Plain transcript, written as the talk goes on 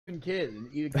kid and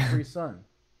eat a Capri Sun.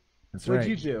 That's What'd right.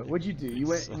 you do? What'd you do? You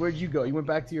went. Where'd you go? You went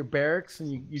back to your barracks and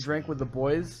you drank with the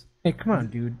boys. Hey, come on,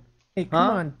 dude. Hey, come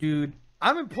on, dude.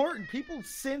 I'm important. People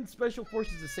send special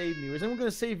forces to save me. Is anyone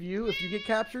gonna save you if you get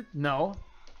captured? No.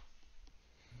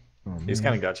 Oh, He's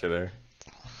kind of got you there.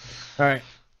 All right.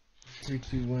 3,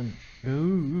 2, 1.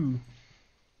 Ooh.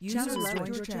 User joined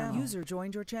your channel. User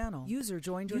joined your channel. User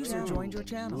joined your channel. User joined your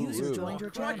channel. User joined your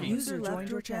channel. User joined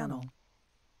your channel.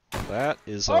 That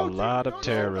is a lot of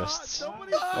terrorists.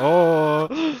 Oh,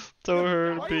 don't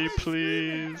hurt me,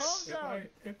 please.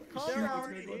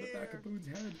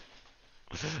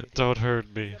 Don't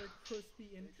hurt me.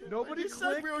 Nobody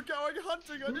said we were going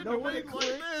hunting. I didn't wait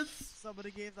like this.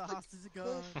 Somebody gave the hostage a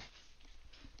gun.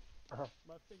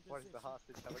 What is the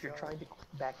hostage? If you're trying to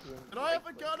back in. And I have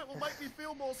a gun. It will make me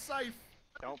feel more safe.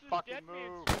 Don't fucking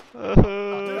move.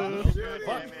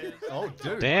 Oh,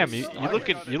 dude. Damn, you're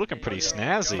looking pretty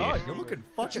snazzy. God, you're looking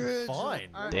fucking fine.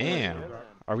 Damn.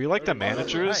 Are we like the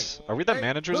managers? Are we the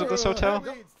managers of this hotel?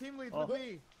 Team leads with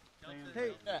me.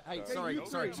 Hey, sorry,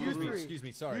 excuse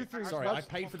me, sorry. I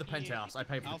paid for the penthouse.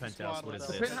 What is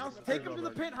The this? penthouse? Take him to the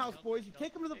penthouse, boys.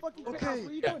 Take him to the fucking penthouse. What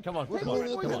are you doing? Come on.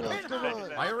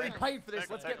 I already paid for this.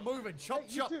 Let's get moving. Chop,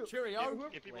 cheerio.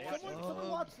 Someone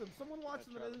watch them. Someone watch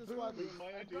them in the squad.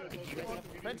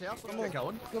 Penthouse, let's get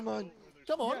going. Come on.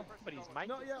 Come on. But he's Mike.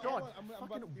 God,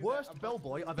 fucking worst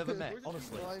bellboy I've ever met,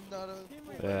 honestly. I'm not a...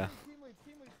 Yeah.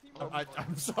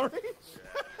 I'm sorry.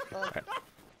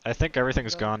 I think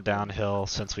everything's gone downhill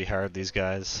since we hired these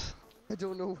guys. I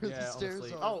don't know where the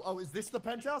stairs are. Oh, is this the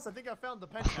penthouse? I think I found the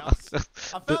penthouse.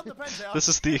 I found the penthouse. This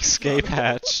is the escape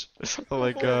hatch. Oh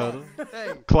my god.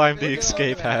 Hey, Climb the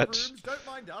escape hatch. Rooms, don't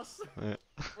mind us.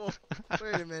 oh,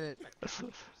 wait a minute.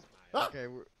 Okay,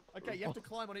 Okay, you have to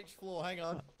climb on each floor. Hang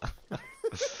on.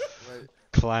 wait.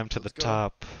 Climb to the Let's go.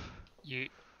 top. You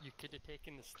could have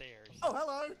taken the stairs. Oh,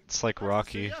 hello. It's like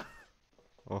Rocky.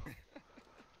 Oh,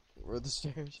 Where are the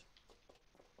stairs?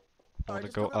 I want to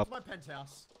just go come up. to my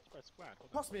penthouse.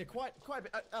 Cost me quite a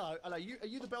bit. Hello. Are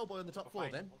you the bellboy on the top floor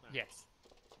then? Yes.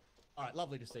 All right,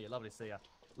 lovely to see you.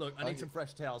 Look, I need some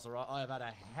fresh towels, alright? I have had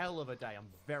a hell of a day. I'm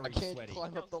very I can't sweaty.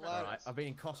 climb up the ladder. Alright, I've been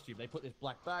in costume. They put this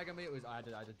black bag on me. I had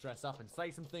to dress up and say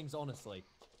some things. Honestly,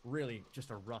 really, just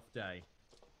a rough day.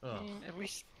 Ugh. At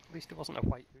least it wasn't a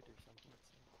white hood or something.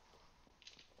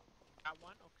 Got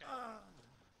one? Okay.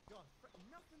 God,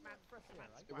 nothing like fresh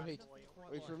air, right?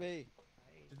 Wait for me.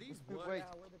 Do these work? Wait.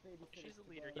 She's a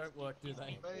leader. Don't work, do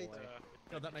they? Wait.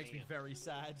 God, that makes me very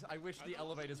sad. I wish the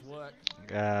elevators worked.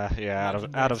 Yeah,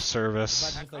 out of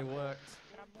service. Imagine if they worked.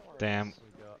 Damn.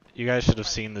 You guys should have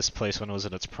seen this place when it was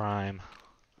in its prime.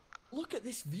 Look at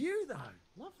this view, though.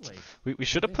 Lovely. We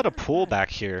should have put a pool back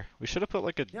here. We should have put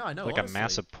like a Yeah, I know, like honestly. a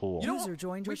massive pool. You know User what?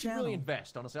 joined your We should channel. really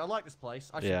invest, honestly. I like this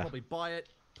place. I should Yeah. probably buy it.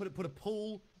 Put a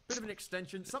pool, bit of an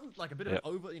extension, something like a bit of an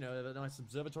over, a nice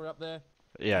observatory up there.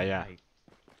 Yeah.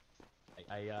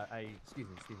 Excuse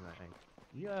me, mate.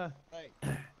 Yeah.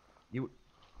 You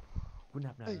wouldn't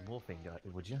happen to have any morphine,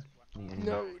 would you?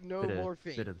 No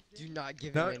morphine. Bit of, Do not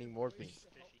give No. him any morphine.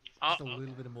 just a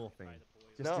little bit of morphine.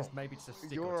 Just maybe just a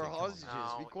stick or You're two. Come on.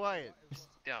 hostages. Be quiet.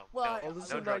 No. Well, Oh, this is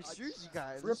some nice shoes, you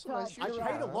guys. This is some nice I shoes.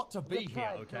 paid a lot to be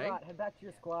here, okay? Head back to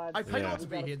your squad. I paid a Yeah. lot to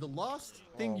be here. The last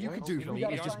thing you could Oh, do for me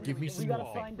is just give me some We gotta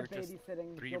morphine. find the We're just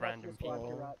babysitting. three Go back to random your squad, people.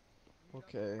 you're out.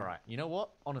 Okay. Alright, you know what?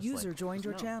 Honestly. User joined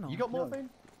your channel. You got morphine?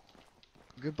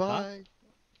 Goodbye.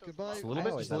 Goodbye. Just a little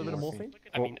bit? Just a little bit of morphine?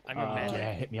 I mean, I'm a man.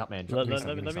 Yeah, hit me up, man. Let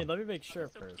me make sure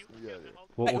first.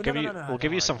 We'll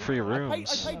give you some free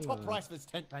rooms. I paid top price for this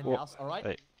tent Well, house, alright?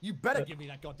 hey. You better give me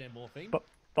that goddamn morphine.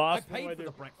 Boss, I paid for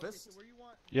the breakfast.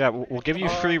 Yeah, we'll give you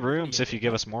free rooms if you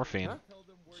give us morphine.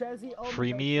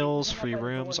 Free meals, free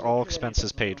rooms, all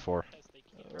expenses paid for.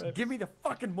 Give me the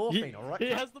fucking morphine, alright? He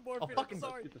has the morphine. Fucking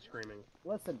sorry. Screaming.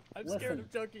 Listen, I'm scared of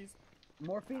junkies.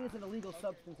 Morphine is an illegal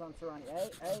substance on Serani.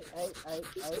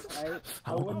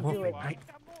 I wouldn't do it. I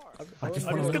just I'm want a just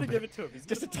little gonna give bit. it to him.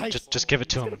 Just a taste. Just give it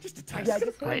to him. Just a taste. Yeah,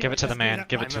 just Give it to the man.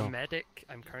 Give it to I'm a him. medic.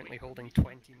 I'm currently holding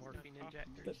 20 morphine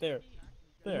injectors.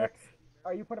 There.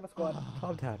 Are you part of a squad?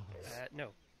 Calm down. No.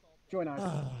 Join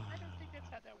ours.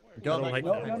 Go on, No. mate.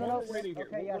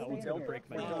 Okay, yeah, stay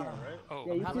in here. Oh,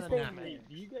 Yeah, you having can a stay nap. in here.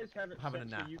 Do you guys have Having a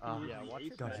nap. watch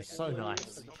God, it's so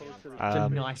nice. It's a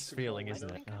nice feeling,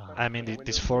 isn't it? I mean,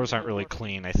 these floors aren't really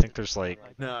clean. I think there's like,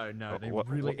 No, they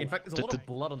really. In fact, there's a lot of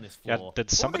blood on this yeah, floor. did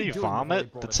What are somebody they doing before they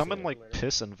vomit? brought Did us someone here? like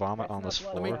piss and vomit on this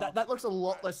I mean, floor? that looks a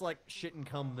lot less like shit and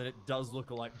cum than it does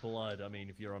look like blood. I mean,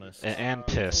 if you're honest. And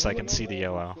piss. I can see the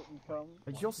yellow.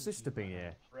 Has your sister been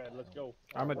here? Red, let's go.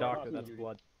 I'm a doctor, that's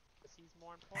blood.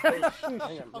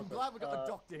 I'm glad we got a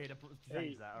doctor here to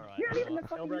change that. All right. You're even the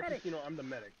fucking medic. You know, I'm the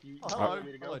medic. You Hello. want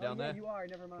me to go? Hello down Yeah, there. you are.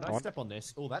 Never mind. Can I step on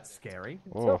this? Oh, that's scary.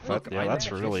 Oh, Look, yeah, I'm that's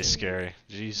a really magician. scary.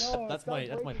 Jeez. That's my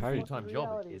full-time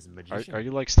job is Are, magician. are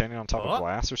you like standing on top of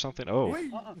glass or something? Oh.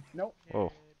 Nope.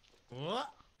 Oh. What?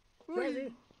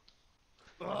 Crazy.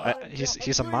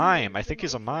 He's a mime. I think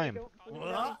he's a mime.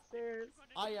 What?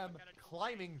 I am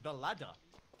climbing the ladder.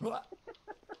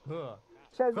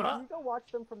 Chez, can you go watch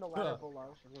them from the ladder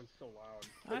below? Everyone's so loud.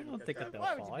 I don't think that they'll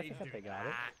Why would fall. you I think need that they to got do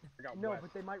it. I got No, west.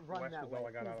 but they might run West that is way. all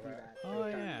I got out of Please that. Oh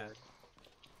yeah.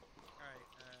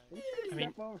 do that.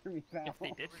 Step over me, pal. If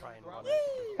they did try and run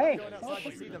Hey! Going outside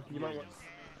to see them. You might want...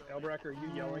 Elbrack, are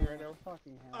you yelling right now?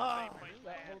 Fucking hell. I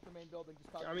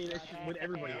mean, it's just with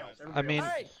everybody else. I mean-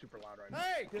 Everybody else is super loud right now.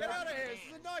 Hey, get out of here! This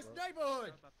is a nice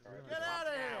neighborhood. Get out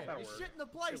of here! That'll You're work. shitting the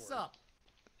place up.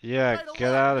 Yeah, Hey, the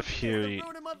get light, out look of at here, this, you they're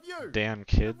ruining my view. damn They're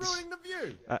kids. ruining the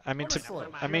view. I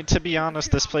mean, to be honest,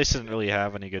 this place didn't really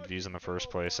have any good views in the first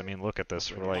place. I mean, look at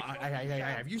this. We're like, Hey,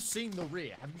 have you seen the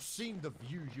rear? Have you seen the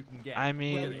views you can get? I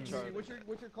mean, What's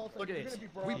your call sign? Look at You're this. gonna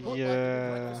be We brought put Yeah.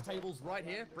 like breakfast tables right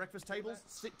here. Breakfast tables.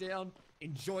 Sit down.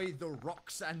 Enjoy the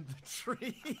rocks and the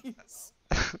trees.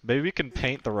 maybe we can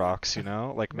paint the rocks, you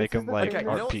know, like make them like Okay, you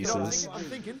know art what- you know what pieces. I'm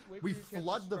thinking we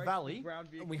flood the valley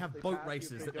and we have boat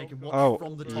races that they can watch Oh,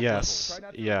 from the top yes,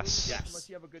 level. yes. Yes.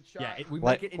 Yeah, we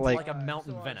Like- make it into like- like a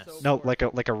mountain Venice. No, like a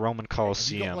Roman Have you got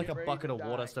Colosseum. like a bucket of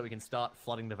water so we can start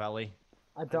flooding the valley?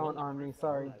 I don't, Army,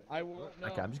 sorry. I will.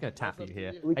 Okay, I'm just gonna tap you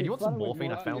here. We Hey, do you can want some flood it with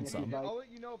morphine? I morphine found if you'd some. like. I'll let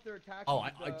you know if they're attacking. Oh,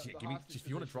 the give me. If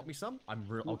you want to drop me some,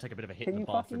 I'll take a bit of a hit Can in the you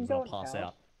fucking bathrooms and I'll don't pass tell?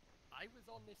 out. I was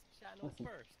on this channel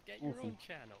first. Get your own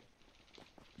channel.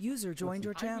 User joined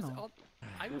your channel.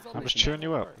 I was on I'm this just cheering you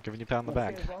channel up, first. giving you a pat on the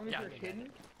back. As long as Yeah, they're yeah, hidden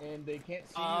and they can't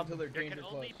see you until they're There danger can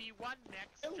close. only be one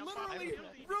next. It's Jump literally out of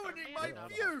the ruining my stand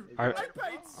up. view. Are- I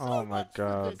paid so Oh my much for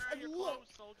God. this, Wear your and look, clothes,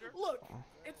 soldier. look,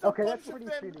 it's Okay, a that's bunch of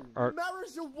pretty them shitty. Are-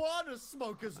 marijuana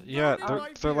smokers. Yeah, ruining my they're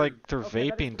view. like they're Okay,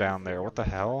 that is vaping down pretty there. What the shitty,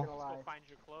 I'm not hell? gonna lie. Go find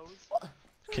your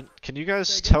clothes. Can you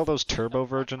guys tell those turbo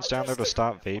virgins down there to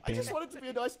stop I vaping? just want it to be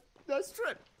a nice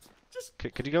trip. Just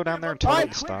Could you go down there and tell them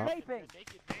to stop? Naked man.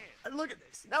 and look at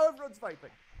this. Now everyone's vaping.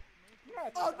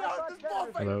 Next, Oh I no, thought there's better more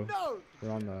of vape. Hello? No.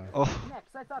 We're on the. Oh,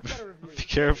 Next, I thought better of you. be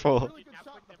careful. Really good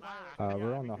shot with the pilot.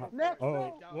 We're on the. Next,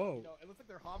 Oh, no. whoa. It looks like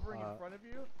they're hovering in front of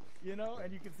you, you know,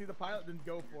 and you can see the pilot. Then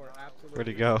go for it. Absolutely. Where'd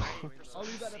he go? I'll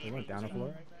leave that. They went down a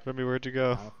floor. Remy, where'd you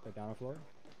go? Down a floor.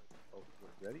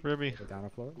 Remy. They're down a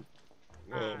floor.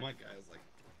 Whoa, my guy is like,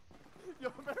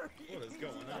 You're very what is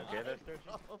going on? Get it?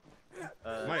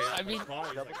 I mean,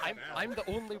 body's like I'm the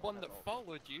only one that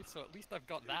followed you, so at least I've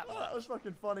got that Oh, much. that was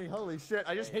fucking funny. Holy shit!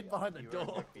 I just hid behind the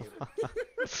door.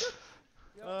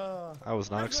 I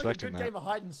was not That's like expecting a good that. game of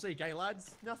hide and seek, eh,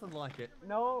 lads? Nothing like it.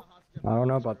 No. I don't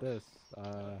know about this.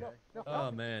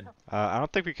 Oh man. I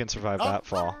don't think we can survive that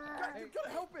fall. You gotta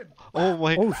help him. Oh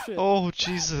my. Oh, shit. Oh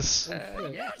Jesus.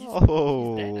 Yeah, he's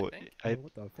Oh. dead, I think.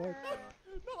 What the fuck?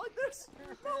 Not like this.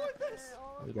 Not like this.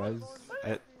 Hey guys.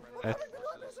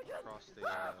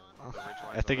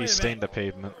 I think he stained the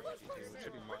pavement.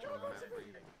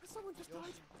 Someone just died.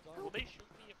 Will they shoot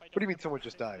me if I What do you mean someone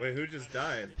just died? Wait, who just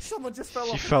died? Someone just fell off.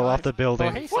 He the fell off side. the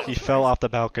building. He fell off the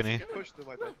balcony. Pushed them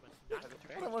like that.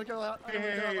 I don't want to go out. I don't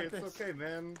want to go out Hey, like it's this. okay,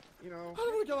 man. You know. I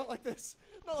don't want to go out like this.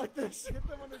 Not like this. Get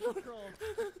them under control.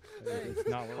 It's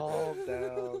not working. Calm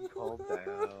down, calm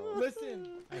down. Listen.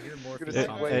 I hear more.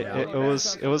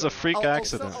 It was a freak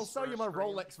accident. I'll sell you my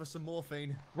Rolex for some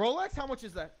morphine. Rolex? How much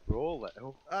is that? Roll it.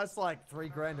 Oh, That's like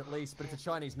 $3 at least, but it's a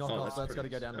Chinese knockoff, that's so that's got to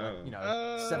go pretty- down to, oh. you know,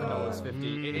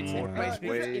 $7.50. It's basically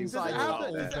way the Does inside it of have, all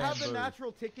the, does it have the bamboo.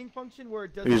 natural ticking function where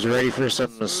it does? Who's ready for some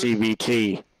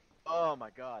CBT? oh my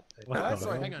god.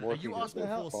 Sorry, hang on. Are you asking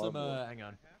for some, hang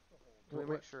on.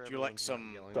 Would you like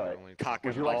some cock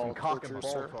and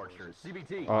ball torture, sir?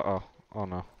 CBT. Uh-oh. Oh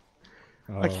no.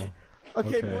 Okay,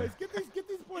 Okay. boys, get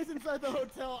these boys inside the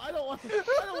hotel. I don't want to deal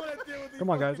with these. Come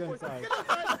on, guys, fucking get boys. inside. Get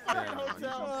inside the fucking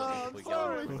hotel. I'm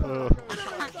sorry.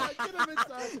 Get them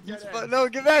inside. Get No,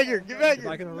 get back here, get back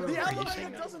Back here. in the room. The elevator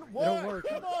doesn't work. don't work.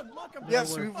 Come on, look. I'm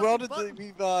Yes, pressing we the welded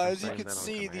button. the, as you can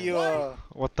see,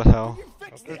 What the hell? You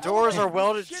fixed the the doors are elevator.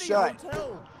 welded Shitty shut.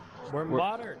 hotel. We're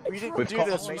modern. We didn't do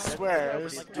this, we swear. It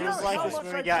was like this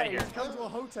when we got here. Come to a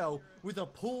hotel with a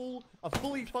pool, a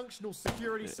fully functional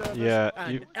security service, Yeah,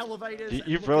 and elevators.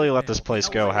 You've really let this place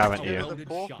go, haven't you?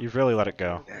 You've really let it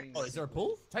go. Oh, is there a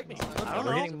pool? Take me.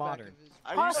 We're getting modern.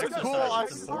 I used to pool.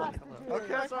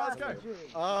 Okay, let's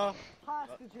go.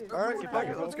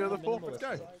 Alright, let's go to the pool. Let's go.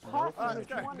 Let's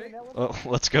go. Oh,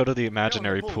 let's go to the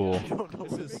imaginary pool.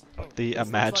 The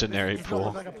imaginary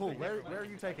pool. Like a pool. Where are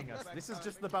you taking us? This is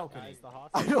just the balcony.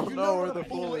 I don't know where the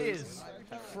pool pool is.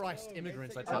 Christ,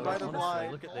 immigrants, I tell you. Honestly,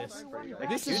 look at this.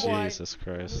 This is Jesus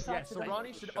Christ. Yeah,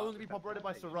 Serani should only be populated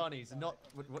by Seranis, and not.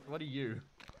 What are you?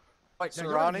 Wait, no,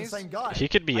 you're not even the same guy. He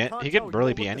could be. He could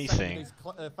really be anything.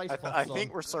 I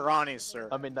think we're Seranis, sir.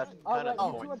 I mean, that's All kind right,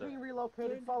 of you two are being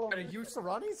relocated. Follow Are me. you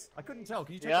Seranis? I couldn't tell.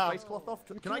 Can you take Yeah. the face cloth off?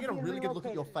 Can I get a really good look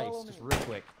at your face, just real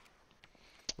quick?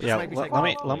 Yeah, maybe take-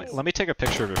 let me take a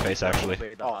picture of your face actually.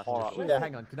 Oh, hold on. Yeah,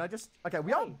 hang on. Can I just? Okay,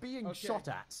 we are being shot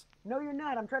at. No, you're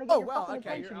not. I'm trying to get Oh your well, fucking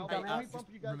okay. attention, Hey, dumbass. just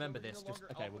remember this. Just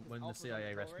okay. When the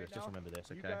CIA rescues, just remember this.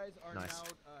 Okay. Nice.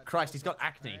 Christ, he's got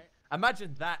acne.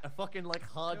 Imagine that, a fucking like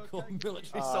hardcore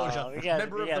military soldier,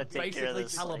 member of the basically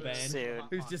Taliban,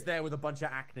 who's just there with a bunch of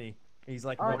acne. He's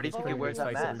like, Alright, what do you think he wears that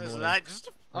face every This is morning? not just.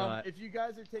 Alright. If you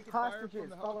guys are taking fire Hostages, from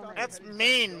the follow me. helicopter, That's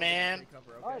mean, man.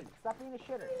 Alright, stop being a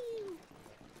shitter.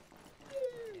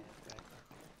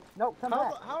 No, come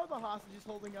How, back. how are the hostages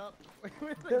holding up? What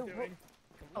are They're- they doing?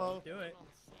 Oh, Do it.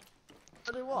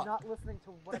 I do what? Not listening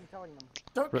to what I'm telling them.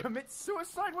 Don't commit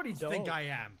suicide. What do you think I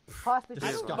am? Hostages,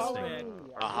 Disgusting. follow me. I am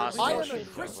a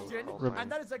hostage. Christian,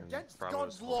 and that is against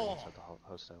God's law.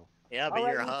 Yeah, but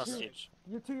Alright, you're a you two- hostage.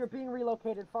 You two, you're being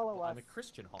relocated. Follow us. I'm a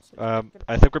Christian hostage.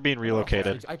 I think we're being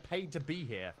relocated. I paid to be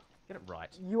here. Get it right.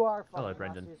 You are Hello, fucking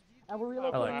Brendan. hostages. And we're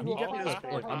Hello, relocating can you you to get a me a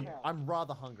five-star look? hotel. I'm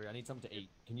rather hungry. I need something to eat.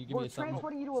 Can you give We're me something?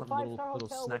 transporting you to a Something five-star little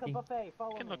hotel with a snacky? buffet.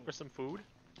 Follow Can me. look for some food.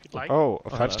 If you'd like. Oh, a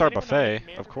 5-star buffet,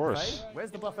 of course. Buffet?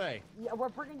 Where's the buffet? Yeah, we're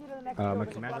bringing you to the next My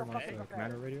building. commander We've got a wants fucking a buffet.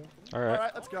 commander radio. All All right.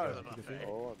 right, let's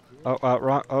go.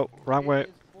 Wrong way.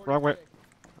 Wrong way.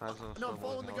 No, I'm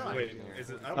following the guy. Wait, is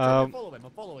it? I'm following him.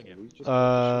 I'm following him.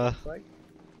 Yeah.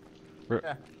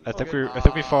 I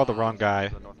think we followed the wrong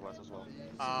guy.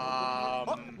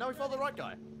 Oh, no, we followed the right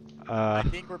guy. I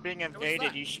think we're being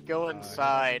invaded. You should go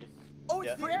inside. Oh,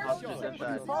 it's the air show.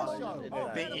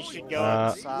 I think you should go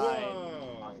inside.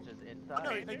 No,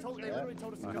 they literally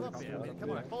told us to come up here. Okay,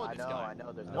 come on, follow this guy.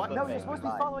 What? No, you're supposed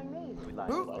to be following me.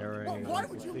 Who? Why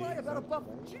would you lie about a buff?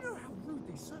 Do you know how rude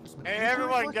these servicemen are? Hey,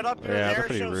 everyone, get up here. Yeah, The they're air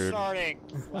pretty show's rude. starting.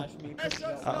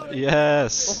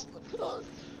 Yes.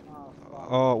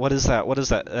 Oh, what is that? What is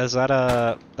that? Is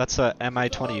that that's a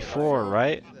MI-24,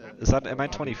 right? Is that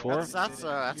MI-24? That's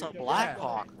a Black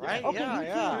Hawk, right? Okay,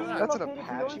 Yeah. That's an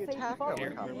Apache attack.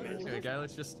 Here we go,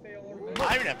 let's just...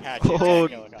 I'm an Apache Oh,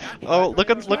 attack going on. oh,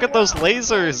 look at those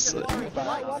lasers.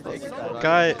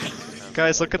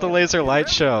 Guys, look at the laser light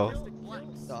show.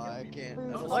 I can't.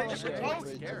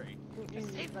 Scary.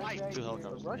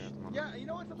 Yeah, you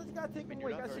know what? Something's gotta take me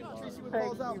away. Gotta see Tracy with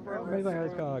balls out, bro. Maybe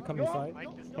like come inside.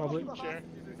 Probably.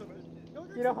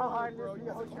 You know how hard it is to be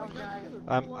a hotel guy?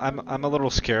 I'm a little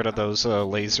scared of those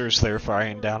lasers they're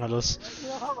firing down at us. You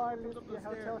know how hard it is to be a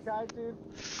hotel guy, dude?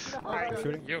 You know how hard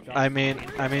it is?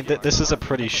 I mean, this is a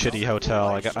pretty shitty hotel.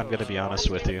 I'm gonna be honest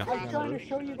with you. I'm trying to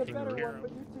show you the better one,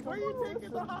 but you two Where are you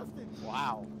taking the hostage?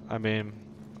 Wow. I mean,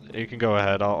 you can go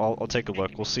ahead. I'll take a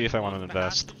look. We'll see if I want to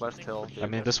invest. West Hill. I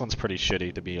mean, this one's pretty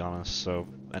shitty to be honest. So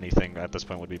anything at this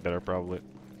point would be better probably.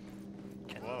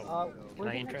 Can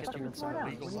I interest you in some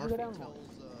illegal morphine?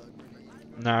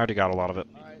 No, I already got a lot of it.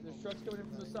 Alright, there's trucks coming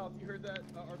in from the south. You heard that?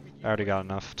 RPG. I already got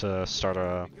enough to start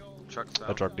a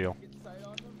drug deal.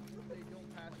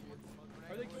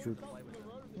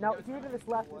 Now, here to this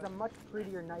left is a much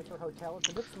prettier, nicer hotel. It's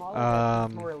a bit smaller, but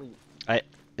it's more elite.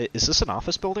 Is this an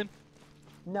office building?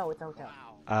 No, it's a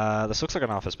hotel. This looks like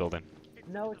an office building.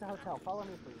 No, it's a hotel. Follow me,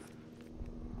 please.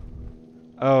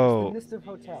 Oh. It's a list of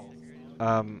hotels.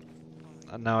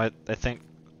 No, I think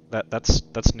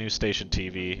that's News Station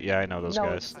TV. Yeah, I know those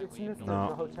guys. It's News Station, No.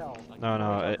 the hotel. No,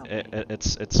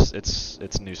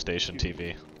 it's News Station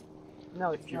TV.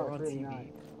 No, it's really not.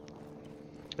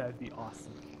 That'd be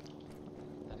awesome.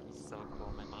 That is so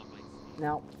cool. My mom likes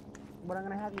Now, what I'm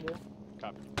gonna have you do?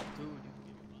 Copy.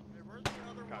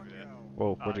 Copy that.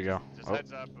 Whoa, where'd you go? Just Oh.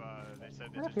 heads up, they said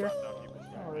they Right just here. dropped off people's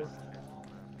No drivers. worries.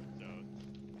 So,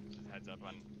 just heads up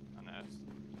on that.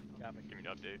 Give me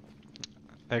an update.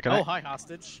 Hey, can I? hi,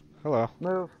 hostage. Hello.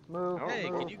 Move. Hey,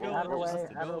 move. can you go Out of the way,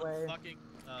 just out of the go way. fucking,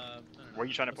 Where are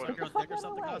you trying to put suck him? your own dick or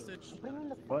something, hostage? Bring in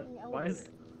the What? fucking Why elevator. is?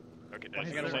 Okay, I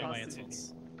that's gotta good. learn my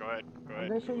insults. Go ahead. Go I'm ahead.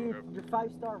 gonna show you your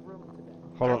 5-star room today.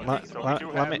 Hold on. So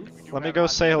Let me go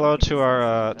say hello to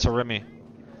our to Rimmy.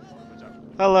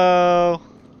 Hello.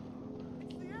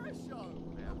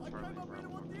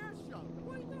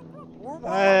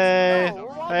 Hey,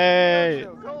 hey,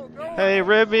 hey,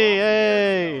 Rimmy,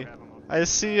 hey! I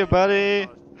see you, buddy.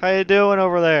 How you doing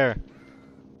over there?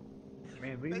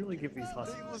 Man, we really give these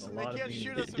hostages a lot of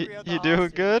meaning. You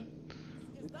doing good?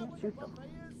 We can't shoot them.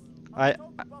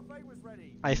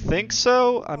 I think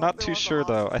so. I'm not too sure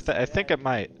though. I think it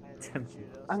might.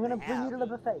 I'm gonna bring you to the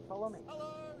buffet. Follow me.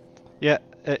 Yeah,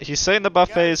 he's saying the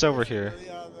buffet's over here.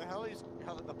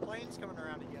 The plane's coming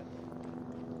around again.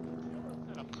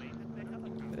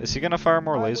 Is he gonna fire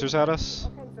more lasers at us?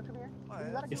 Okay, so come here.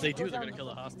 If they do, they're gonna kill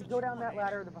the hostage. Go down that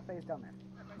ladder. The buffet's down there.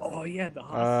 Oh yeah, the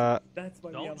hostage. That's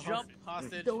why don't jump,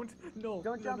 hostage. Don't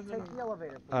jump. Take the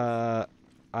elevator, please.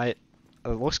 It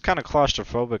looks kind of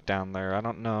claustrophobic down there. I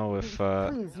don't know if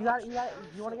Please, you want to get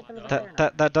to the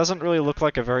buffet. that doesn't really look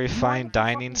like a very fine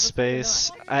dining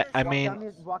space. I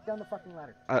mean, walk down the fucking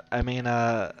ladder. I mean,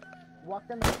 walk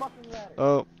down the fucking ladder.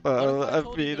 Oh, I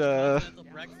mean, there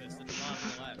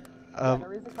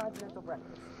is a continental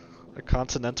breakfast. A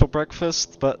continental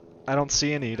breakfast, but I don't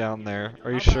see any down there.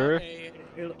 Are you sure? Yeah,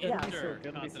 sure.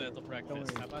 Continental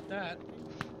breakfast. How about that?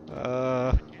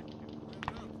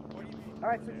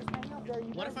 Alright, so just hang out there.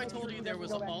 What if I told you there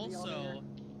was also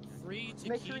free tequilas?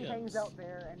 Make sure he hangs out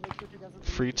there and make sure he doesn't.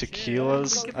 Free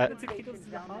tequilas?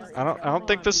 I don't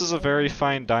think this is a very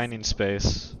fine dining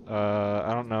space.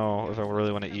 I don't know if I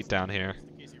really want to eat down here.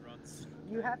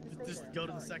 You have to stay Just there. go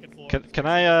to the second floor. Can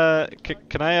I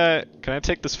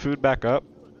take this food back up?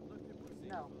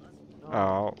 No.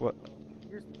 Oh, what?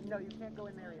 No, you can't go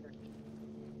in there either.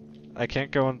 I can't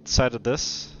go inside of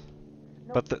this?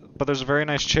 Nope. But there's a very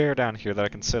nice chair down here that I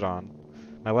can sit on.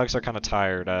 My legs are kind of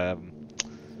tired.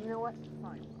 You know what?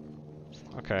 Fine.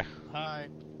 Okay. Hi.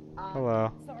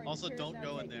 Hello. Sorry, Also, don't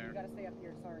go in there. You gotta stay up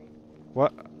here. Sorry.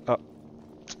 What? Oh.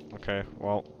 Okay.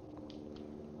 Well.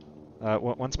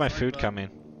 When's my food coming?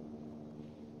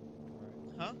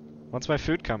 Huh? When's my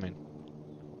food coming?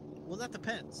 Well, that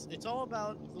depends. It's all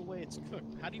about the way it's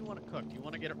cooked. How do you want it cooked? Do you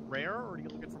want to get it rare, or are you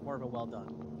looking for more of a well done?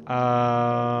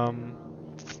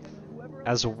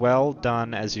 As well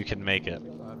done as you can make it.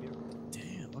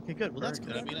 Damn. Okay, good. Well, that's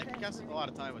good. I mean, I guess a lot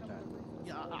of time with that.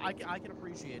 Yeah, I can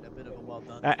appreciate a bit of a well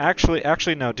done.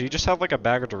 Actually, no. Do you just have like a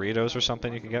bag of Doritos or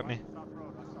something you can get me?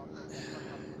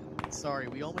 Sorry,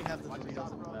 we only have the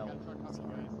Doritos and Bell.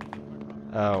 Sorry.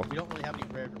 Oh. We don't really have any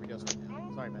rare Doritos right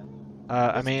now. Sorry, man.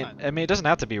 I mean, it doesn't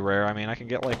have to be rare. I mean, I can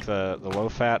get like the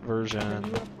low-fat version. We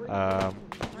got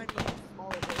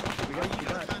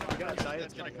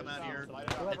that's gonna come out here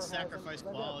and sacrifice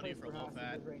quality for low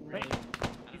fat.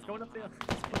 He's going up there.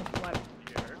 He's going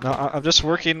No, I'm just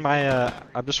working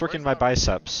my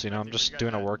biceps. You know, I'm just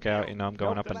doing a workout. You know, I'm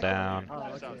going up and down.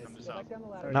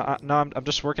 No, I'm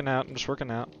just working out. I'm just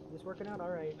working out. Just working out, all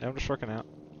right. Yeah, I'm just working out.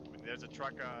 There's a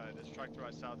truck to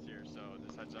our south here, so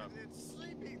just heads up. It's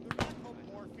sleeping. They're not called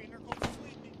morphine. They're called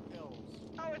sleeping pills.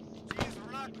 Oh, jeez,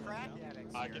 we're not crack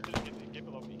addicts. Get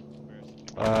below me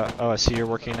first. Oh, I see you're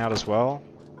working out as well.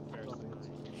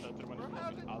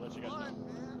 I'll let you guys know.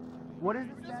 What is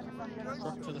the status on the other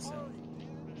Truck to the south.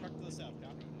 Truck to the south,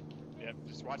 copy. Yep,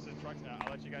 just watch the trucks now.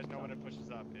 I'll let you guys know when it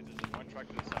pushes up. It is one truck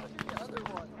to the south. The other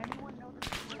one. Anyone know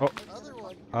Oh. The other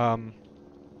one.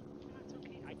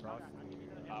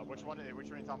 Which one are you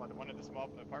talking about? The one in the small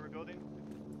apartment building?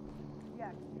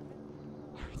 Yeah.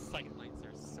 Our sight lines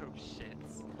are so shit.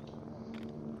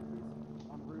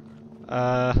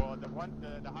 Well, the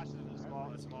hostage in the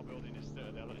small building is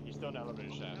he's still in the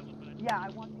elevator shaft. Yeah, I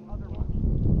want the other one.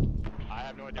 I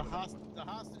have no idea. The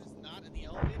hostage is not in the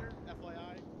elevator,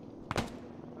 FYI.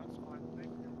 That's fine.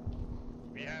 Thank you.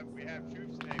 We have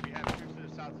troops. Hey, we have troops to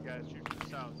the south, guys. Troops to the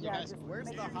south. Yeah, guys, where's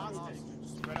the hostage?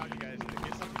 Spread out, you guys.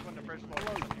 Get some people on the first floor.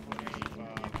 Some people in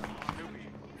Snoopy.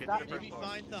 Get to the first Maybe floor.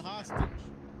 find the hostage.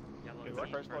 Get to the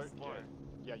first floor.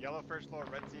 Yeah, yellow first floor,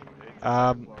 red team.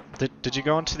 Did you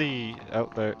go into the? Oh,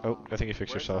 there. Oh, I think you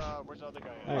fixed yourself. Where's the other guy?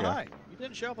 There you go. Hi. You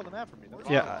didn't show up on the map for me.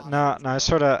 Yeah, no, I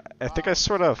think I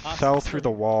sort of fell through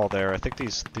the wall there. I think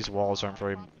these walls aren't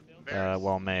very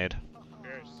well made.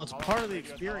 It's part of the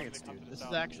experience, dude. This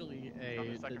is actually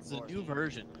it's a new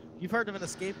version. You've heard of an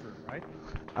escape room, right?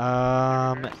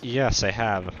 Yes, I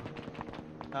have.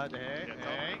 Hey.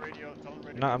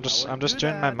 No, I'm just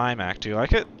doing my mime act. Do you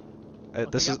like it?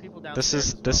 This is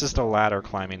the ladder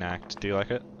climbing act. Do you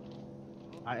like it?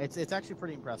 It's actually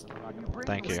pretty impressive. I'm not gonna lie.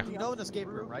 Thank you. You know an escape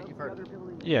room, right? You've heard of it.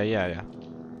 Yeah.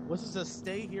 This is a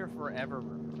stay here forever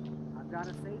room. I've got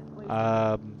a safe place.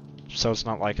 So it's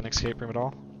not like an escape room at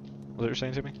all? What you're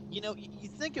saying to me? You know, you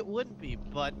think it wouldn't be,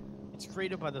 but it's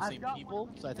created by the same people,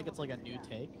 so I think it's like a new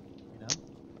take. You know?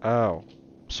 Oh.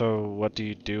 So what do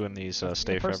you do in these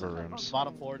stay forever rooms?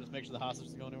 Bottom floor, just make sure the hostage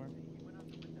doesn't go anywhere.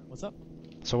 What's up?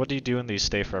 So what do you do in these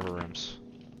stay forever rooms?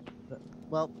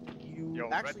 Well, you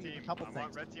actually do a couple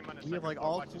things. We have like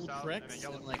all cool tricks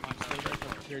and like you stay there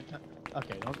for a period of time.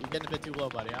 Okay, you're getting a bit too low,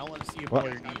 buddy. I want to see you blow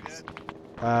your knees.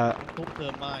 Hope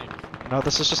the mine. No,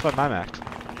 this is just my mime act.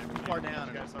 Too far down.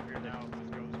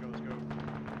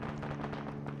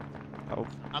 Oh.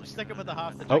 I'm sticking with the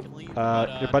hostage. Oh, I can leave,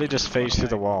 but, your buddy just phased through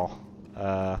the wall.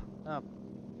 You're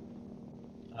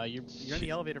in the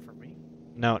elevator for me.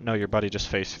 No, your buddy just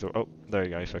phased through the. Oh, there you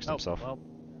go. He fixed himself. Well,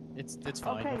 it's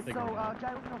fine. Okay, so Gyro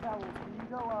no vowels. Can you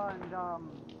go and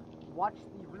watch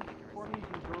the roof for me? Can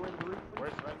you go in the roof?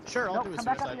 Sure, I'll do a come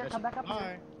back up suicide here. mission. Come back up Bye.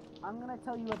 here. I'm gonna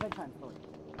tell you a bedtime story.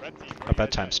 A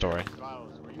bedtime story.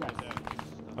 Yes.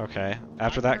 Okay.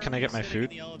 After that, can I get my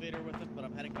food? In the elevator with him, but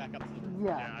I'm heading back up to the roof.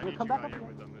 Yeah, you'll come back up here.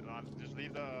 Just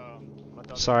leave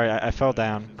the... Sorry, I fell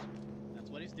down. That's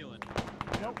what he's doing.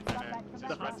 Nope, come back.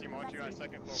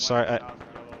 Sorry,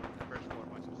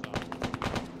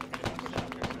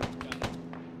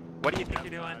 What do you think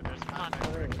you're doing?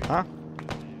 Huh?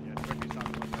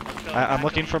 I'm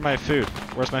looking for my food.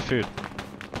 Where's my food?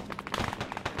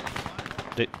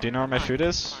 Do you know where my food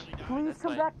is? Please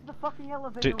come back to the fucking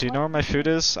elevator. Do you know where my food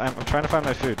is? I'm trying to find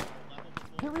my food.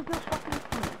 Here is your fucking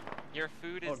food. Your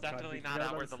food is definitely not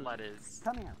out where the lead is.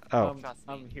 Come here. Oh.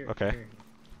 I'm here. Okay. Here.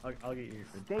 I'll get you your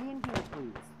food. Stay in here,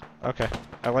 please. Okay.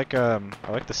 I like the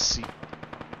seat.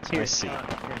 It's a nice seat.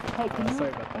 Hey, can you? Sorry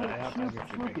about that. I have to have your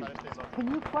Snoopy, food. can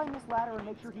you climb this ladder and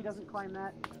make sure he doesn't climb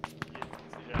that?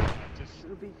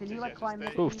 Snoopy, can you like climb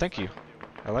this? Ooh, thank you.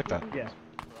 I like that. Yeah.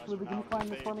 Snoopy, can you climb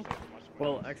this for me?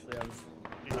 Well, actually, I was.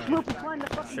 Snoopy, climb the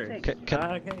fucking Sure. thing.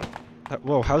 Okay.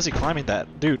 Whoa, how's he climbing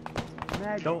that, dude?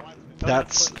 Magic.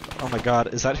 That's. Oh my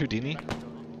God, is that Houdini?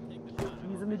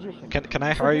 He's a magician. Can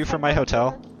I hire you for my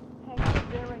hotel? Hang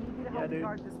out there, I need you to help me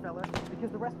guard this fella,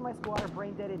 because the rest of my squad are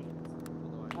brain dead idiots.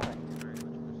 Alright.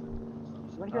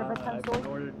 You wanna hear a bedtime I've story?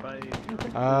 been ordered by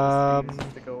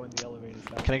to go in the elevator.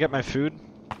 Can I get my food?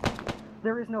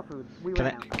 There is no food. We Can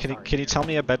ran out. can you tell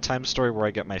me a bedtime story where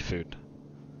I get my food?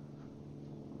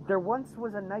 There once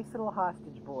was a nice little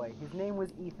hostage boy. His name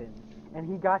was Ethan, and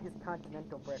he got his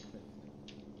continental breakfast.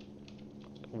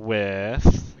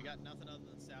 With? We got nothing other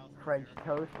than South. French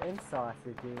toast and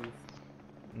sausages.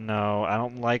 No, I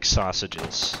don't like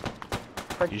sausages.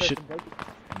 French You toast should. and bacon.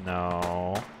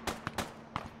 No.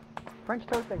 French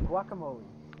toast and guacamole.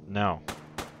 No.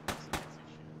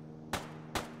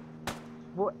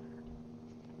 What?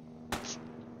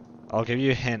 I'll give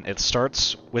you a hint. It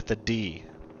starts with a D.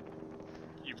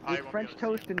 With French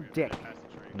toast and dick.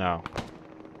 No.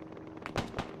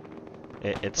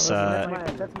 It's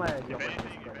That's my idea.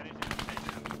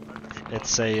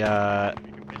 It's a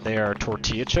they are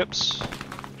tortilla chips,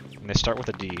 and they start with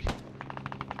a D.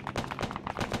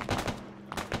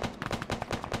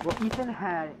 Well, Ethan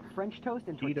had French toast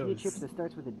and tortilla chips that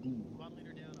starts with a D.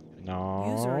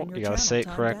 No, you gotta say it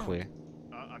correctly.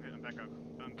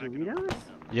 Doritos?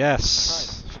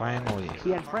 Yes, finally.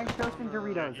 He had French toast and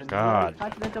Doritos and God.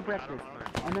 continental breakfast,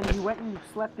 and then he went and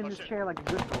slept in his chair like a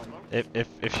good boy.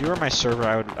 If you were my server,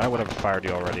 I would have fired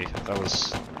you already. That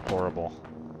was horrible.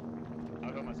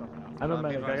 I don't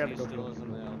mind. I gotta go.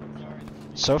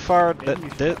 So far,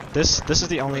 this is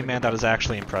the only man that has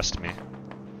actually impressed me.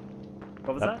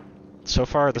 What was that? So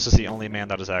far, this is the only man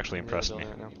that has actually impressed me.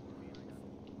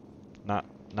 Not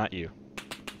you.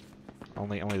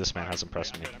 Only this man has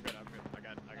impressed me.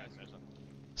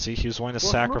 See, he was willing to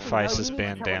sacrifice his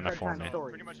bandana for me.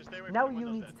 Now you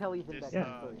need to tell Ethan that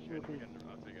story.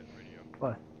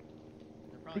 What?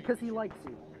 Because he likes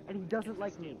you, and he doesn't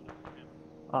like me.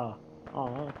 Aw,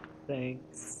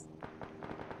 thanks.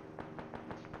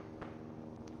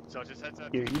 So just heads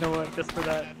up. Here, you know what? Just for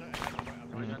that.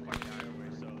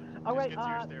 Alright, we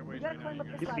gotta climb up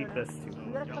this ladder. This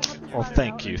We gotta climb up this Oh, ladder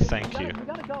thank now. you, thank you. We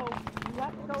gotta go. We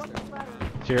have to go up this ladder.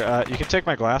 Here, you can take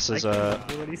my glasses. What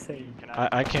are you saying?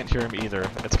 I can't hear him either.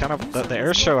 It's kind of the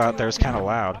air show out there is kind of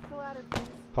loud.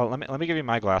 Hold on, let me give you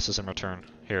my glasses in return.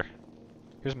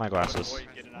 Here's my glasses.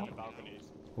 A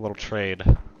little trade.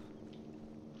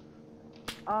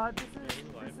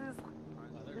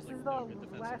 This is the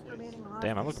last remaining hostage.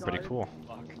 Damn, I'm looking pretty cool.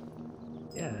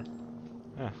 Yeah.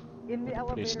 Yeah. In the Pretty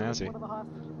elevator is snazzy. one of the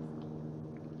hostages.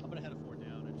 I'm gonna head a 4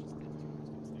 down. It's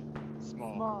just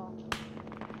Small.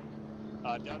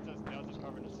 Delta's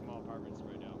covered in small apartments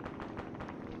right now.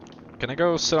 Can I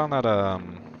go sit on that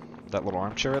that little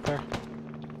armchair right there?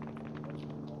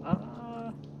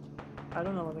 I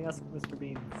don't know. Let me ask Mr.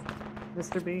 Beans.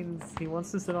 Mr. Beans, he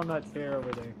wants to sit on that chair over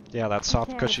there. Yeah, that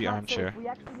soft, cushy armchair. We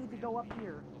actually need to go up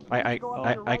here. I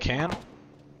can?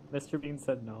 Mr. Bean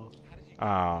said no.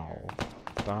 Oh.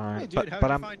 Darn. Hey, dude,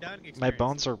 but my experience?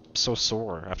 bones are so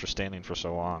sore after standing for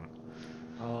so long.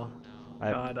 Oh.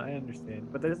 God, I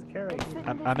understand. But there's a chair right here.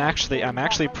 I'm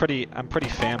pretty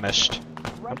famished.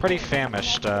 I'm pretty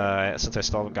famished since I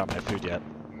still haven't got my food yet.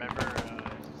 Remember,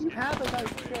 You have a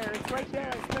nice chair. It's right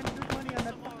there. I spent good money on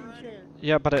that fucking chair.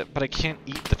 Yeah, but I can't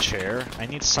eat the chair. I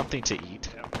need something to eat.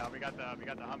 Yeah, we got the Humvee shooting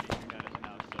at us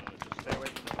now, so just stay away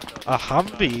from the windows. A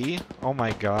Humvee? Oh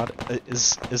my God!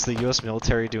 Is the U.S.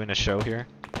 military doing a show here?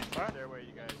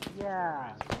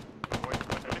 Yeah.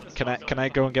 Can I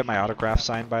go and get my autograph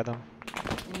signed by them?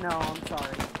 No, I'm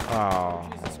sorry. Oh.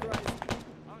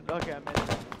 Okay, I'm in.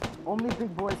 Only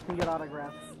big boys can get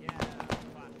autographs.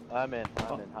 I'm in.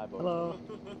 Hi, boys. Hello.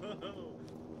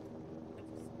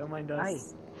 Don't mind us.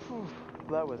 Nice.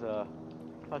 That was a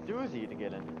doozy to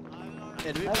get in.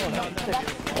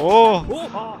 Oh!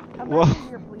 Well,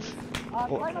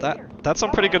 that's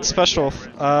some pretty good special.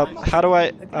 How do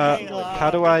I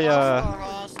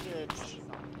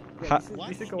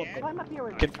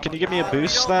Can you give me a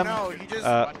boost then? No, you just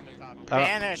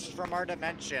vanished from our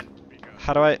dimension.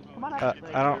 How do I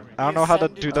don't know how to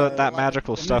do that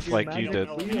magical stuff like you did.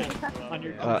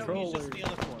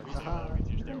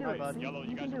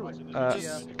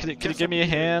 Can you give me a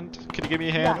hand? Can you give me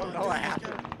a hand?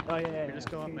 Oh yeah, you're just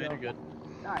going, man. You're good.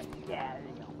 Alright, yeah, there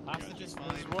you go. Hostage is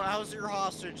fine. Well, how's your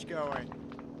hostage going?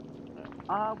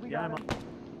 We got him. Do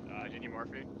you need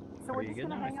morphine? So we're just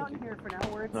gonna hang out in here for now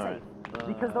where it's safe.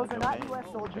 Because those are not US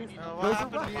soldiers. What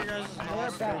happened to you guys'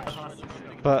 hostage?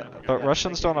 But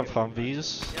Russians don't have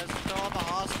Humvees. You guys still have a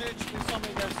hostage? Please tell me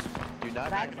you guys Do not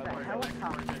That's the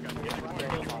helicopter.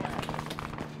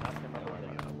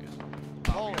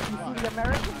 Holy fuck. The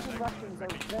Americans and Russians are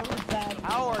very bad.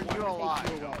 How are you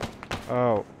alive?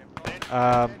 Oh.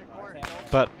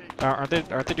 But aren't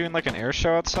they doing like an air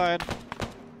show outside?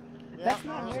 That's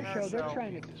not an air show. They're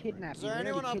trying to kidnap you. Is there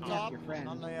anyone up top your friend.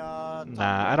 on the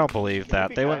Nah, I don't believe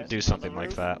that. They wouldn't do something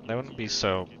like that. They wouldn't be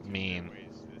so mean.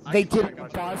 They did it in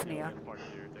Bosnia.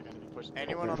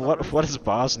 Anyone on the What is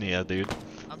Bosnia, dude?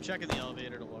 I'm checking the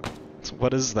elevator to look.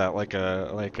 What is that? Like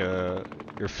a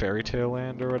your fairy tale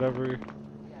land or whatever?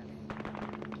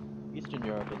 Eastern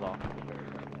Europe is often very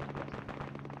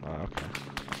Oh, okay.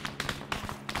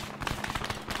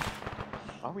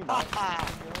 Are we not?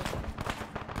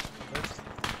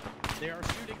 They're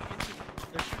shooting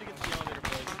into the elevator,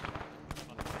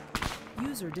 boys.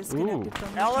 User disconnected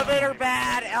from the elevator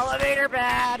bad! Elevator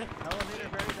bad! Elevator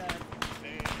very bad.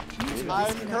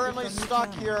 I'm currently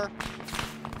stuck here.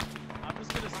 I'm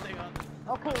just gonna stay on.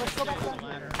 Okay, let's go back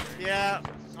down. Yeah.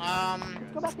 Let's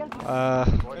go back down.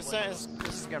 This is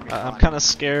gonna be I'm fun. kind of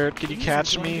scared. Can you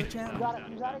catch me? You got it.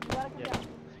 You got it. Come down.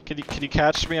 Can you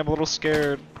catch me? I'm a little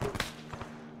scared.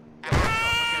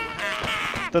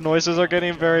 The noises are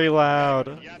getting very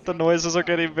loud. The noises are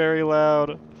getting very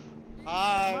loud.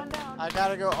 I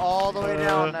gotta go all the way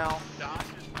down now.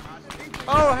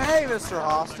 Oh, hey, Mr.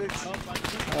 Hostage.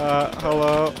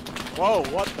 Hello. Whoa,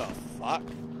 what the fuck?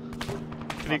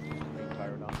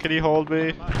 Can you hold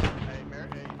me?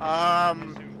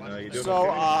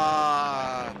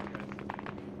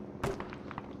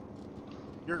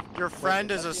 Your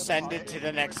friend is ascended to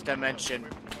the next dimension.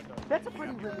 That's a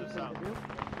pretty Rimmy thing to do.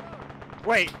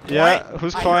 Wait. Yeah, wait,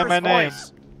 who's I calling hear my his name?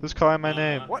 voice. Who's calling my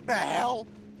name? What the hell?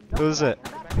 Who is it?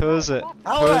 Who is it?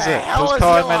 How Who the is it? hell Who's is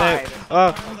calling he my name? alive?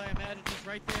 Oh. I imagine it's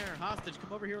right there. Hostage,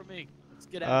 come over here with me. Let's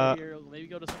get out of here. Maybe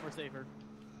go to somewhere safer.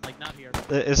 Like not here.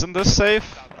 Isn't this safe?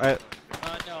 No, I have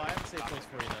a safe place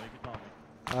for you though. You can call me.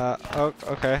 Oh,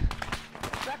 okay.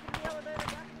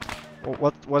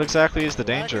 Well, what exactly is the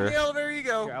danger? Back in the elevator you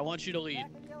go. Here, I want you to lead. You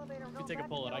can take a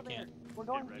bullet. I can't.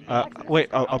 Wait,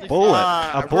 a bullet?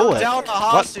 A bullet? Down the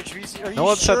hostage. Are you No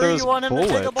one said there sure was you want him to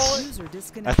take a bullets.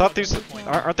 bullet? I thought these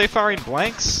aren't they firing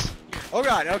blanks? Oh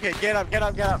god, okay, get up.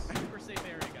 Super safe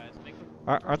area, guys.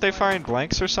 Aren't they firing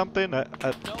blanks or something?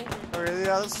 Okay,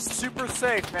 yeah, this is super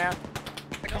safe, man.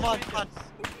 Come on.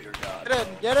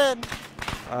 Get in.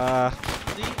 All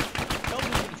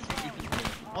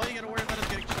you gotta worry about is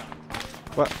getting shot.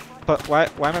 But why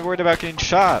am I worried about getting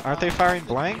shot? Aren't they firing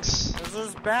blanks? Because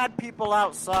there's bad people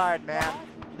outside, man.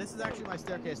 This is actually my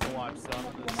staircase to watch, so I'm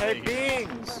gonna Hey, stay here.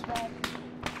 Beans!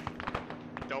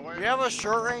 Don't worry. Do you have a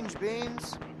short-range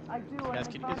Beans? I do. Guys,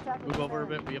 can you just move over a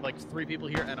bit? We have like 3 people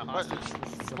here and a hostage.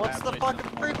 This is a What's bad the place.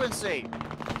 fucking frequency?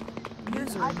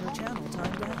 User in your channel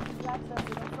timed out. I'm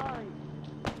sorry.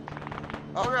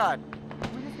 Oh god.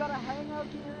 We just gotta hang out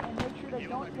here and make sure they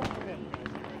don't get to him.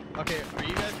 Okay, are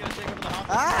you guys gonna take over the hostage?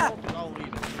 Ah! Because I'll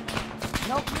leave.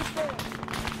 Nope, you're staying.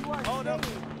 You are Oh no.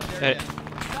 staying.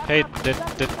 Hey,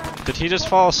 did he just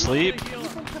fall asleep? You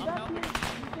can come back here. You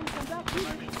can come back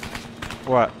here.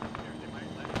 What?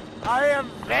 I am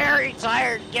very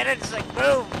tired. Get in, like,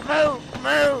 move, move,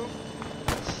 move.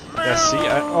 Yeah, see,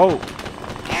 oh.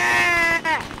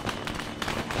 Yeah.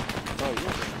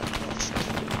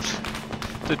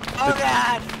 Oh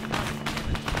God.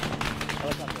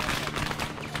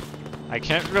 I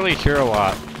can't really hear a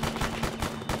lot.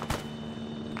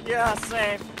 Yeah,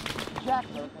 same. Jack,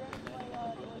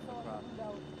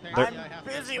 I'm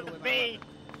busy with me.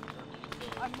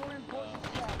 I'm more important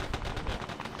than that.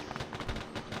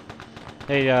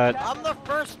 Hey, I'm the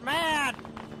first man.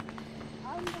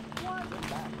 I'm the one.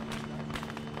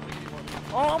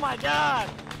 Oh my God.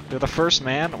 you're the first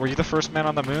man? Were you the first man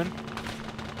on the moon?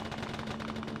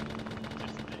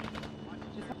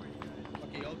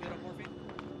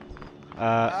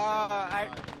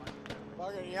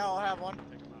 Yeah, I'll have one.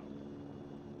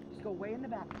 Just go way in the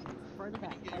back, further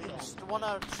back. Just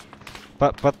wanna.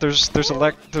 But there's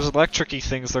electric-y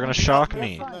things. They're gonna shock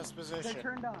me. In this position. They're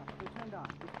turned on. They're turned on.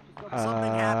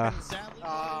 Something happens.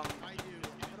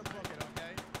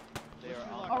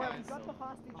 Alright, we got the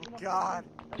hostage. God.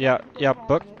 Yeah,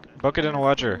 book it in a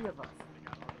ledger.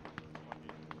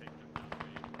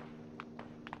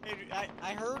 Hey,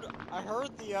 I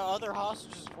heard the other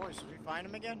hostage's voice. Did we find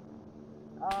him again?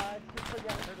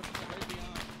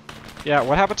 Yeah,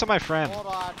 what happened to my friend? Hold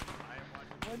on.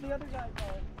 Where'd the other guy go?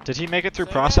 Did he make it through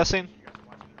processing?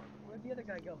 Where'd the other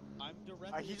guy go? I'm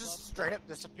directly He just straight up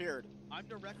disappeared. I'm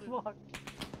directly.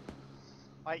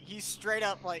 Like, he straight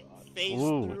up, like, phased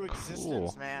through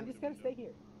existence, man. You just gotta stay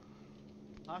here.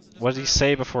 What did he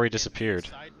say before he disappeared?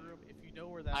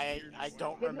 I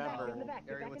don't remember. Get in the back,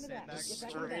 get back in the back. Just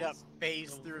straight up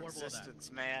phased through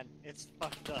existence, man. It's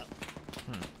fucked up.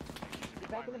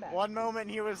 Get back in the back. One moment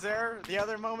he was there, the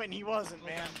other moment he wasn't,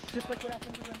 man. Just like what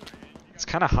happened to Rimmy. It's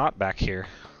kind of hot back here.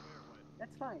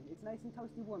 That's fine. It's nice and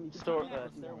toasty warm. You can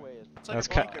Stairway. It's like a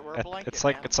blanket. We're a blanket,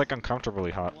 man. It's like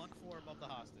uncomfortably hot. 1 floor above the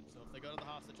hostage, so if they go to the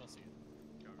hostage, I'll see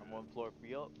you. I'm 1 floor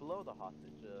below the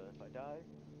hostage. If I die,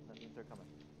 that means they're coming.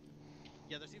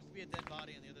 Yeah, there seems to be a dead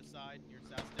body on the other side, your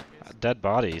south staircase. Dead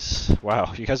bodies.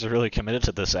 Wow, you guys are really committed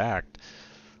to this act.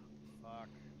 Fuck.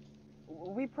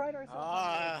 We pride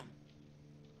ourselves.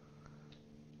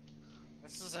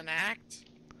 This is an act.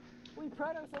 We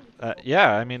pride ourselves.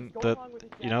 Yeah, I mean the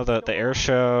air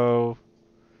show,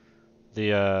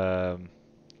 the I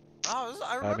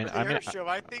remember the air show.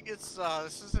 I think it's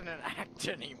this isn't an act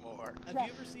anymore. Have you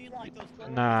ever seen like those?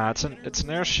 Nah, it's an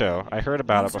air show. I heard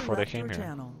about it before they came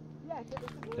here.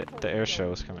 The air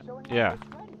show is coming. Yeah.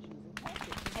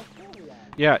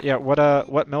 Yeah.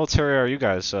 What military are you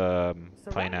guys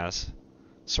playing as?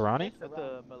 Serani?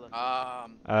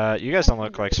 You guys don't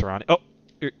look like Serani.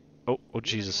 Oh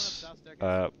Jesus.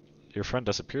 Your friend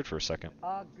disappeared for a second.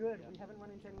 Good. We haven't run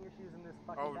into any issues in this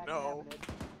fucking back no.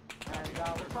 cabinet.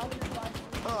 And we're probably gonna find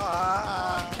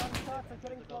shots are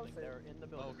getting closer. They're in the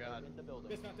building. Oh God. In the building.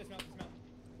 Dismount.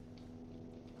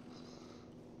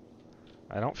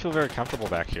 I don't feel very comfortable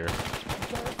back here.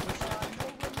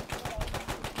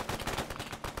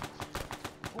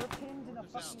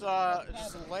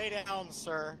 Just lay down,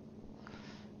 sir.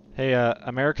 Hey,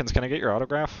 Americans, can I get your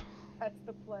autograph? That's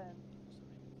the plan.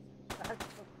 That's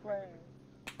the plan.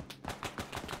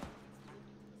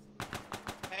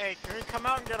 Hey, can we come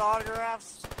out and get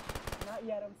autographs? Not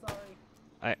yet, I'm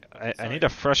sorry. I need a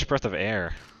fresh breath of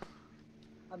air.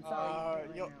 I'm sorry.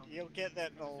 You'll get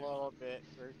that in a little bit.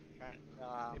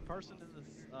 A person in this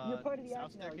you're part of the south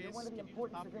act now. staircase. You're one of the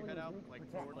important civilians we need to like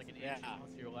protect. forward like an inch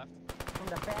to your left. From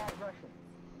the bad Russians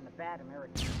and the bad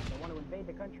Americans. They want to invade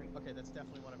the country. Okay, that's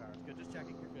definitely one of ours. Good, just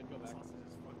checking. You're good. Go back.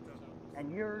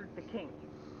 And you're the king.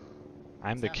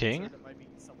 I'm the king?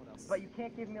 But you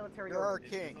can't give military You're our orders.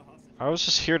 king. I was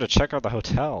just here to check out the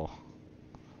hotel.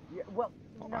 Yeah, well,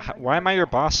 Why am I your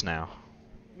boss now?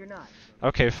 You're not.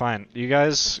 Okay, fine. You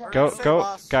guys go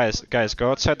guys,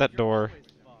 go outside that door.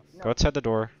 Go outside the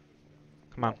door.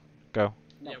 Come on, go.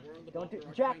 No. Don't do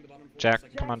Jack. Jack,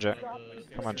 come on, Jack.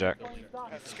 Come on, Jack.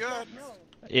 That's good.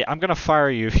 Yeah, I'm gonna fire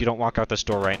you if you don't walk out this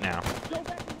door right now. Go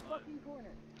back in the fucking corner.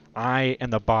 I am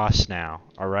the boss now,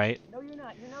 alright? No, you're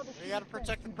not. You're now the You gotta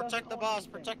protect the boss.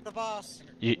 Protect the boss.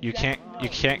 You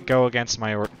can't go against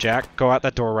my order. Jack, go out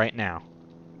that door right now.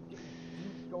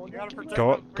 You gotta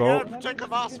protect the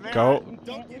boss, man. Go.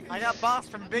 I got boss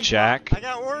from Big Jack. Boss. I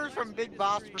got orders from Big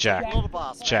Boss. Jack, Little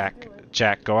boss.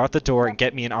 Jack, go out the door and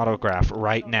get me an autograph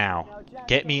right now.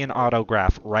 Get me an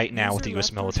autograph right now with the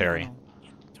U.S. military.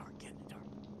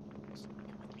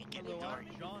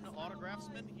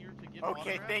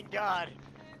 Okay, thank God.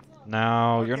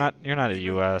 No, you're not a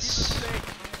U.S.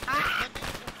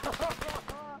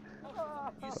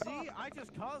 You see, I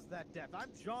just caused that death. I'm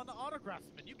John the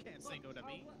Autographsman. You can't say no to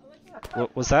me.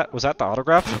 Was that the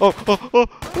autograph? Oh, oh, oh,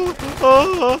 oh,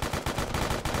 oh,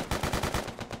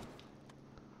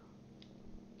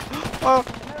 oh.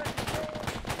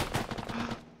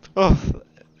 Oh.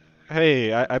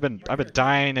 Hey, I've been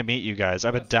dying to meet you guys.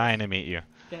 I've been dying to meet you.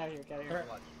 Get out of here, get out of here.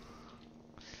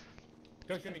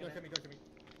 Go shoot me, go shoot me, go shoot me.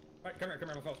 Alright, come here,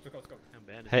 let's go.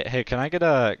 Hey, can I get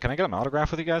an autograph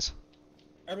with you guys?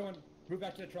 Everyone, move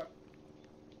back to the truck.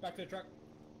 Back to the truck.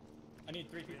 I need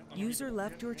 3 people. User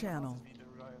left your channel.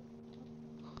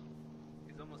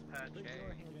 He's almost past J.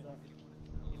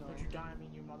 Don't you die, I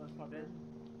mean, you motherfucker.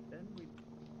 Then we...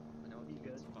 I know he's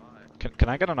good. Can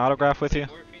I get an autograph with you?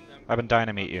 I've been dying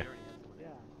to meet you.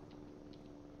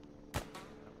 Yeah.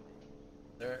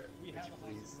 There, we have a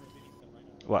hostage.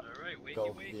 What? Alright,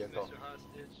 Go, wait, vehicle. Mr.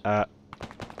 Hostage.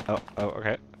 Oh,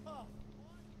 okay.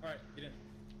 Alright, get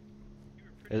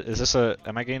in. Is this a?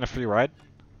 Am I getting a free ride?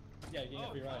 Yeah, you're getting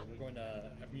a free ride. We're going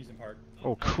to amusement park.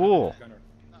 Oh, cool.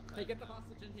 Hey, get the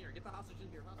hostage in here. Get the hostage in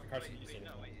here. Carson, you said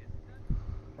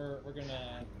we're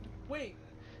gonna. Wait.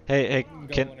 Hey,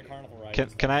 can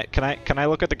I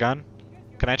look at the gun?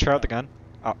 Can I try out the gun?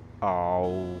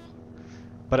 Oh.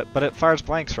 But it fires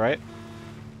blanks, right?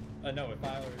 No, it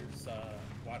fires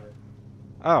water.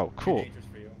 Oh, cool. Too dangerous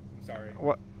for you. I'm sorry.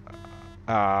 What?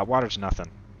 Water's nothing.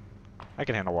 I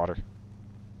can handle water.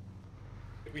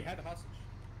 We had the hostage.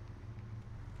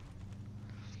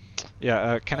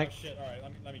 Yeah. Can I? Shit. All right.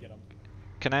 Let me get him.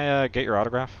 Can I get your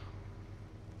autograph?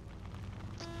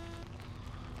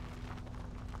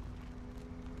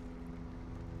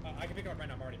 I can pick him up right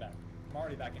now. I'm already back. I'm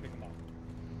already back and pick him up.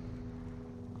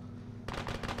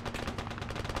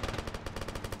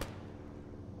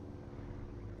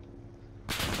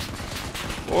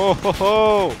 Oh ho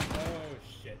ho! Oh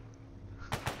shit.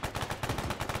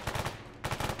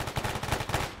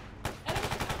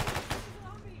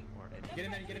 Get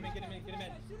him in, get him in, get him in, get him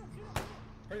in.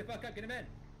 Hurry the fuck up, get him in.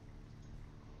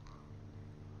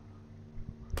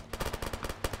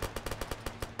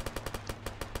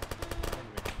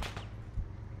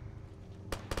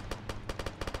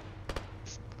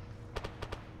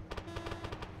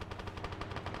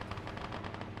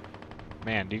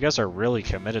 Man, you guys are really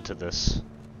committed to this.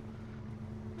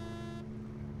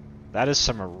 That is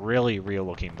some really real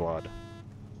looking blood.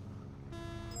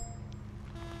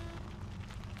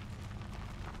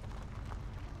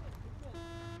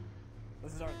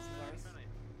 This is ours.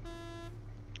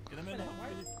 Get him in. Why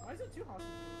is it 2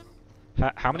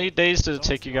 hostages? How many days did it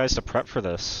take you guys to prep for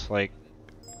this? Like,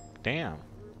 damn.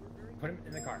 Put him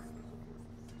in the car.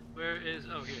 Where is...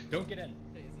 Oh, here. Don't get in.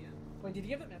 Wait, did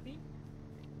you have that Meppy?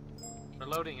 We're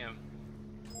loading him.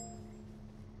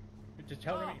 Just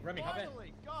tell Remy, hop in.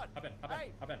 Hop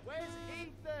in. Where's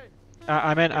Ethan?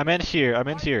 I'm in here. I'm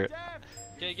in here.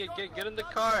 Get in the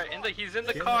car. He's in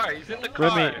the car. He's in the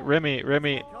car. Remy,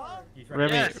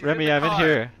 Yes, I'm in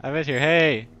here. I'm in here.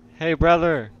 Hey,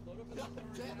 brother.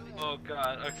 Oh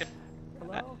god. Okay.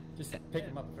 Hello? Just pick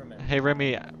him up for a minute. Hey,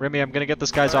 Remy, I'm gonna get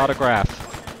this guy's autograph.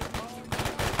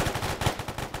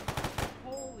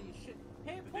 Holy shit.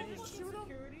 Hey, pull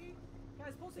security.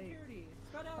 Guys, pull security.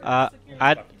 I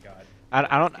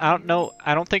don't know.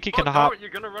 I don't think he can hop. You're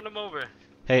gonna run him over.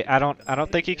 Hey, I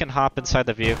don't think he can hop inside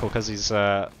the vehicle because he's in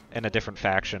a different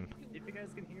faction. If you guys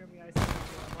can hear me, I say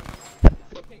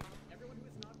Okay, everyone who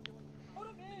is not killing, put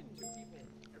him in. 2 people.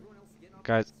 Everyone else get on.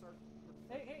 Guys.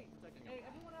 Hey,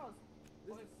 everyone else.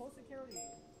 Pull security.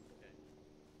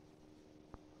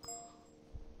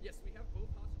 Yes, we have both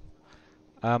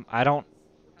hostages.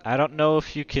 I don't know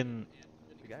if you can.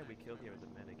 The guy we killed here was a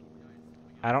medic.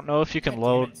 I don't know if you can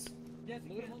load.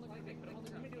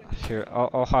 Here,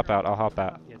 I'll hop out. No, I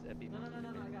got it.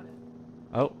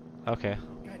 Oh, okay.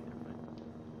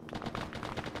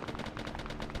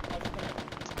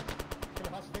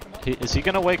 Is he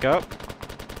gonna wake up?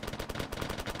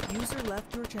 User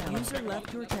left your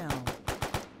channel.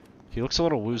 He looks a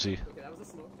little woozy. Okay, that was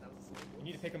a smoke. You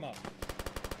need to pick him up.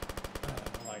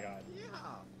 Oh my god.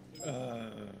 Yeah.